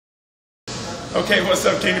Okay, what's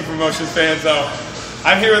up, Kingdom Promotions fans?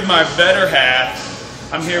 I'm here with my better half.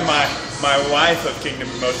 I'm here, my wife of Kingdom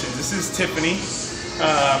Promotions. This is Tiffany.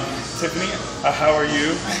 Tiffany, how are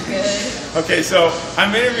you? I'm good. Okay, so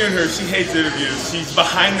I'm interviewing her. She hates interviews. She's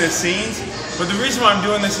behind the scenes. But the reason why I'm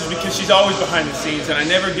doing this is because she's always behind the scenes, and I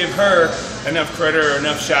never give her enough credit or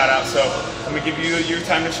enough shout out. So I'm gonna give you your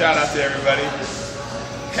time to shout out to everybody.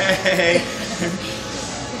 Hey,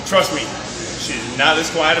 trust me, she's not this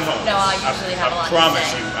quiet at home. No, I usually have a lot to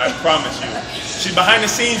say. I promise you. She's behind the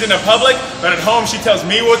scenes in the public, but at home she tells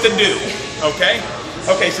me what to do. Okay?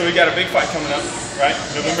 Okay, so we got a big fight coming up, right?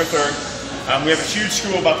 November 3rd. We have a huge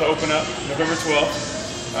school about to open up, November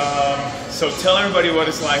 12th. So tell everybody what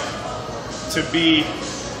it's like to be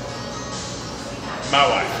my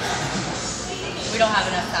wife. We don't have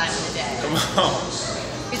enough time in the day. Come on.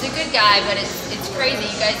 He's a good guy, but it's crazy.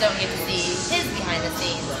 You guys don't get to see his behind the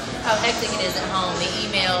scenes. How hectic it is at home, the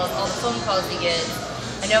emails, all the phone calls he gets.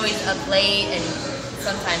 I know he's up late and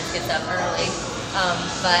sometimes gets up early,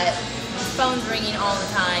 but his phone's ringing all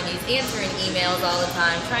the time. He's answering emails all the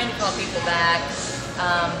time, trying to call people back.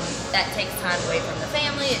 That takes time away from the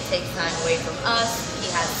family. It takes time away from us.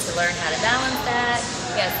 He has to learn how to balance that.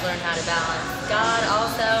 He has to learn how to balance God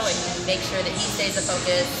also and make sure that he stays the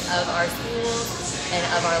focus of our schools and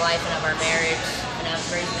of our life and of our marriage and of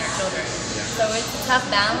raising our children. So it's a tough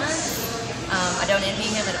balance. I don't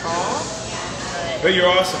envy him at all. But you're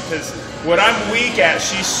awesome, because what I'm weak at,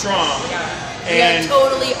 she's strong. We are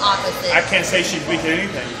totally opposite. I can't say she's weak at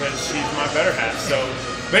anything because she's my better half. So,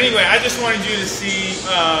 but anyway, I just wanted you to see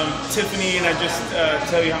Tiffany, and I just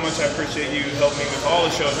tell you how much I appreciate you helping me with all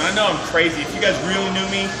the shows. And I know I'm crazy. If you guys really knew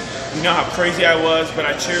me, you know how crazy I was. But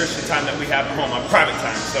I cherish the time that we have at home, my private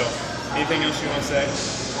time. So, anything else you want to say?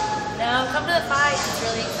 No, come to the fights. It's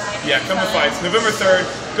really exciting. Yeah, come to fights. November 3rd.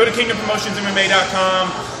 Go to KingdomPromotionsMMA.com.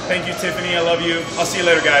 Thank you, Tiffany. I love you. I'll see you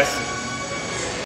later, guys.